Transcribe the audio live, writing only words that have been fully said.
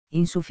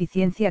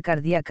Insuficiencia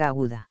cardíaca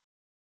aguda.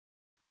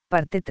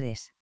 Parte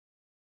 3.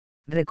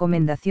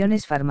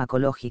 Recomendaciones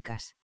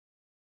farmacológicas.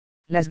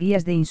 Las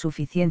guías de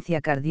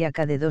insuficiencia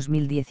cardíaca de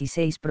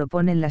 2016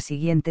 proponen las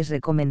siguientes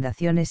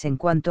recomendaciones en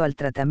cuanto al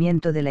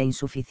tratamiento de la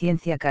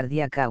insuficiencia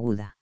cardíaca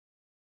aguda.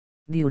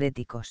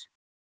 Diuréticos.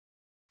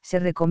 Se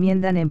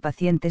recomiendan en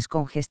pacientes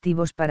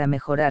congestivos para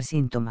mejorar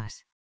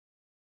síntomas.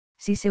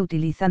 Si se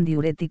utilizan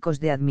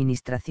diuréticos de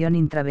administración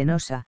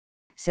intravenosa,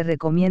 se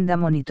recomienda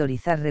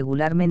monitorizar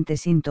regularmente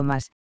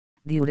síntomas,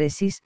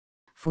 diuresis,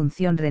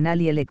 función renal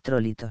y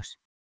electrolitos.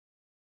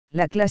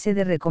 La clase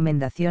de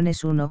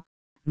recomendaciones 1,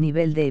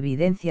 nivel de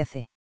evidencia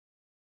C.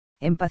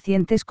 En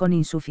pacientes con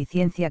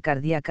insuficiencia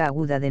cardíaca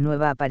aguda de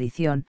nueva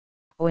aparición,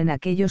 o en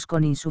aquellos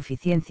con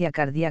insuficiencia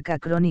cardíaca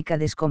crónica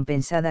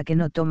descompensada que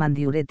no toman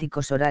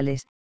diuréticos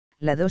orales,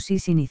 la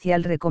dosis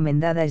inicial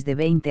recomendada es de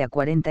 20 a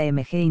 40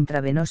 mg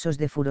intravenosos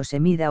de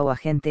furosemida o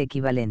agente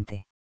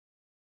equivalente.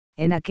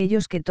 En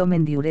aquellos que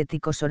tomen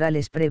diuréticos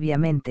orales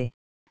previamente,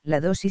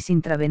 la dosis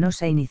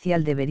intravenosa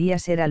inicial debería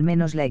ser al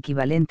menos la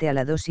equivalente a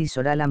la dosis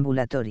oral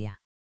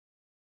ambulatoria.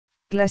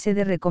 Clase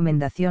de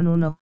recomendación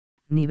 1,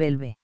 nivel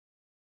B.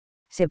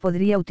 Se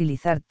podría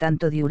utilizar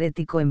tanto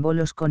diurético en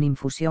bolos con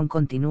infusión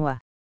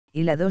continua,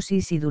 y la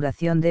dosis y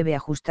duración debe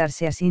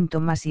ajustarse a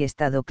síntomas y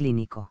estado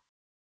clínico.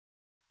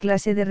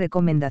 Clase de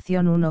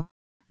recomendación 1,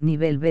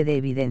 nivel B de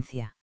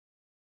evidencia.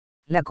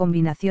 La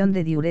combinación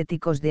de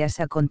diuréticos de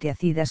asa con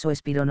tiacidas o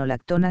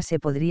espironolactona se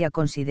podría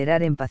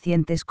considerar en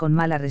pacientes con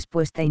mala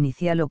respuesta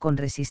inicial o con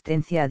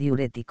resistencia a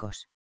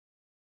diuréticos.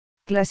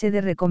 Clase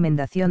de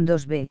recomendación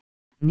 2B,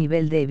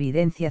 nivel de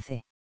evidencia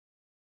C.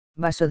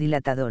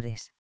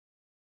 Vasodilatadores.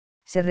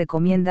 Se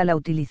recomienda la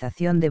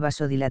utilización de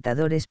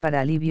vasodilatadores para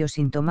alivios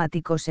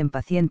sintomáticos en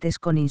pacientes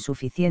con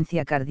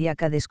insuficiencia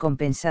cardíaca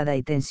descompensada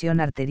y tensión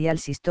arterial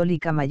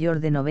sistólica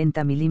mayor de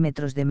 90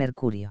 milímetros de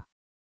mercurio.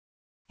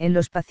 En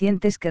los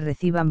pacientes que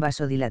reciban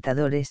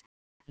vasodilatadores,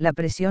 la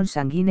presión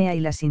sanguínea y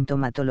la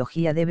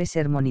sintomatología debe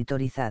ser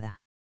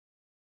monitorizada.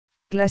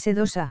 Clase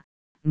 2A,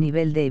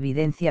 nivel de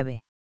evidencia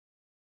B.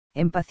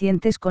 En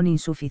pacientes con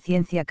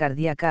insuficiencia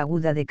cardíaca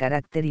aguda de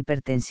carácter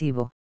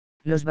hipertensivo,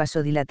 los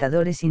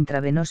vasodilatadores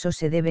intravenosos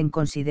se deben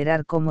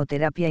considerar como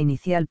terapia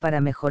inicial para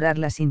mejorar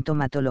la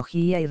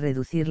sintomatología y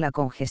reducir la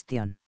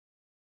congestión.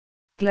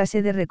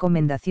 Clase de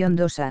recomendación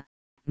 2A,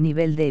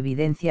 nivel de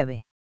evidencia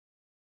B.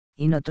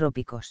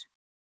 Inotrópicos.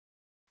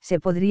 Se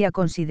podría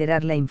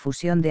considerar la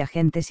infusión de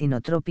agentes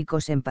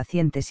inotrópicos en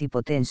pacientes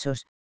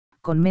hipotensos,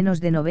 con menos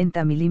de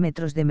 90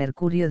 milímetros de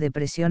mercurio de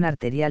presión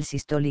arterial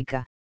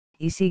sistólica,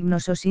 y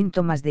signos o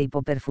síntomas de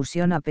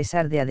hipoperfusión a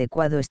pesar de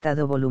adecuado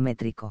estado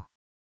volumétrico.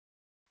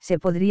 Se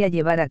podría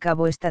llevar a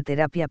cabo esta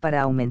terapia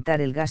para aumentar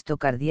el gasto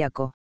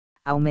cardíaco,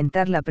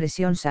 aumentar la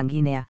presión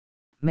sanguínea,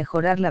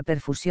 mejorar la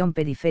perfusión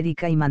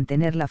periférica y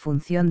mantener la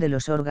función de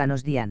los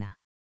órganos diana.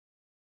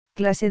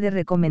 Clase de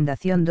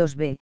recomendación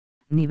 2B,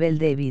 nivel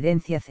de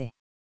evidencia C.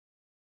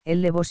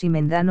 El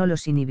levosimendano,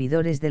 los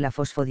inhibidores de la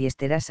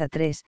fosfodiesterasa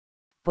 3,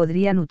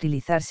 podrían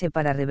utilizarse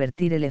para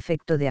revertir el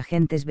efecto de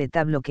agentes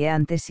beta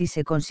bloqueantes si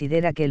se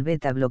considera que el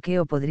beta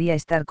bloqueo podría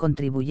estar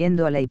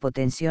contribuyendo a la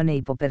hipotensión e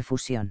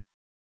hipoperfusión.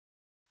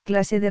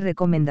 Clase de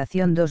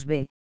recomendación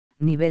 2B,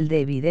 nivel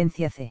de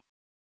evidencia C.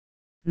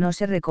 No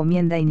se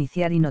recomienda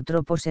iniciar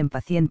inotropos en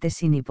pacientes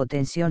sin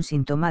hipotensión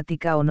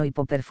sintomática o no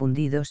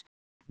hipoperfundidos,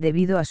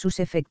 debido a sus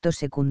efectos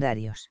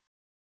secundarios.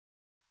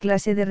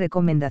 Clase de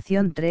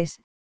recomendación 3,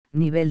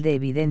 nivel de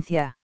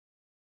evidencia A.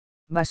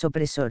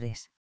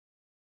 Vasopresores.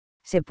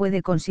 Se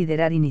puede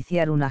considerar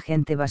iniciar un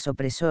agente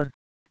vasopresor,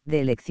 de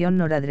elección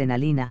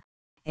noradrenalina,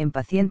 en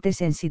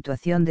pacientes en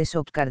situación de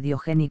shock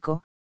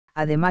cardiogénico,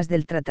 además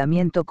del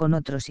tratamiento con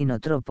otros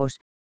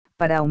inotropos,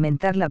 para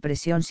aumentar la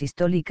presión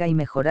sistólica y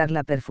mejorar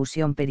la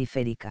perfusión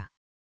periférica.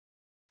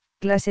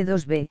 Clase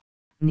 2B,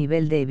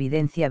 nivel de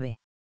evidencia B.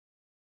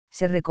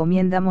 Se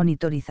recomienda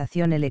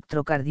monitorización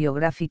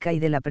electrocardiográfica y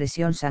de la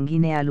presión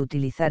sanguínea al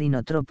utilizar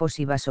inotropos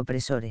y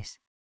vasopresores.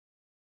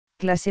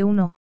 Clase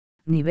 1,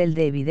 nivel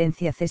de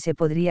evidencia C. Se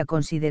podría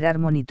considerar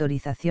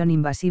monitorización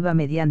invasiva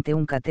mediante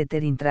un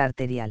catéter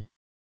intraarterial.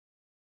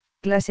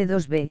 Clase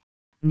 2B,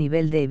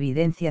 nivel de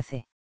evidencia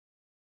C.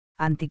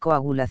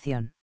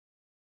 Anticoagulación.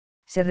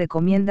 Se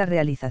recomienda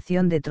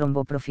realización de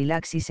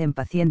tromboprofilaxis en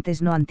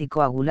pacientes no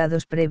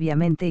anticoagulados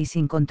previamente y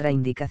sin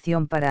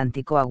contraindicación para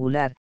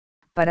anticoagular,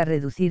 para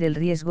reducir el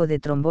riesgo de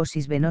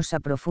trombosis venosa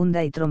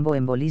profunda y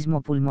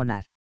tromboembolismo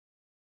pulmonar.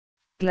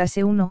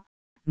 Clase 1,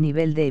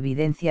 nivel de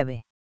evidencia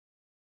B.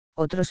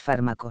 Otros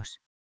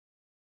fármacos.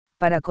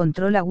 Para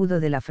control agudo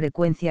de la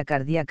frecuencia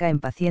cardíaca en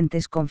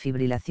pacientes con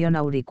fibrilación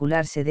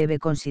auricular se debe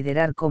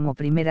considerar como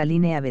primera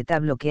línea beta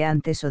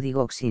bloqueantes o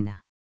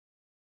digoxina.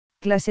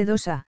 Clase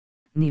 2A,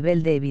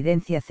 nivel de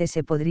evidencia C.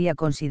 Se podría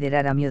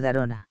considerar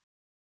amiodarona.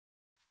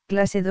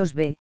 Clase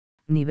 2B,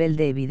 nivel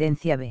de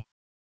evidencia B.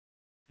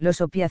 Los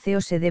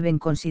opiáceos se deben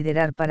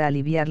considerar para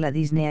aliviar la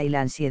disnea y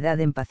la ansiedad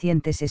en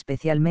pacientes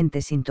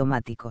especialmente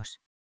sintomáticos.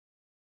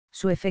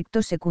 Su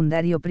efecto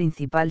secundario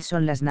principal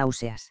son las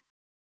náuseas.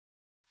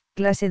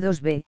 Clase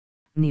 2B,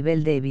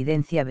 nivel de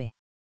evidencia B.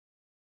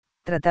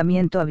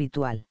 Tratamiento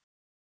habitual.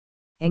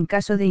 En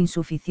caso de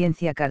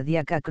insuficiencia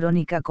cardíaca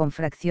crónica con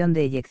fracción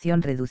de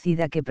eyección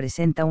reducida que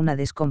presenta una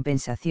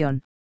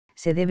descompensación,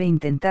 se debe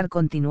intentar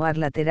continuar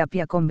la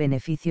terapia con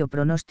beneficio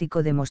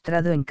pronóstico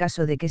demostrado en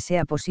caso de que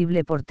sea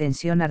posible por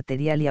tensión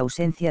arterial y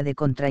ausencia de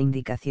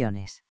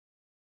contraindicaciones.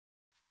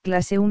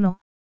 Clase 1,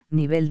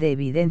 nivel de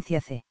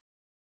evidencia C.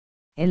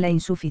 En la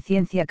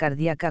insuficiencia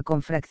cardíaca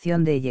con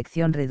fracción de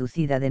eyección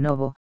reducida de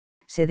novo,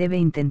 se debe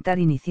intentar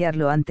iniciar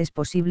lo antes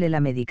posible la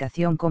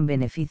medicación con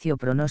beneficio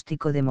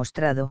pronóstico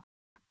demostrado,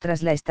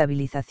 tras la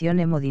estabilización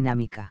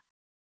hemodinámica.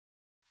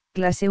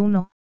 Clase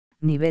 1,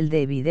 nivel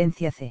de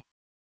evidencia C.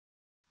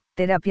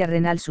 Terapia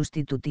renal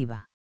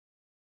sustitutiva.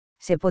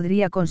 Se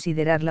podría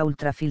considerar la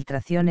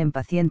ultrafiltración en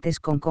pacientes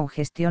con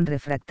congestión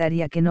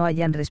refractaria que no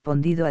hayan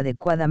respondido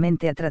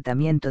adecuadamente a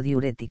tratamiento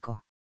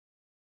diurético.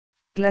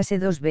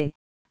 Clase 2B,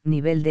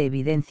 nivel de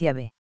evidencia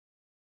B.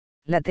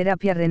 La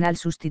terapia renal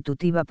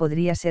sustitutiva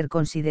podría ser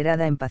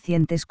considerada en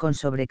pacientes con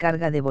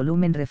sobrecarga de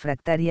volumen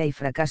refractaria y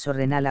fracaso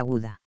renal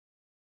aguda.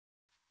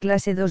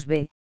 Clase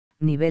 2B,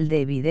 nivel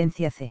de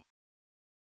evidencia C.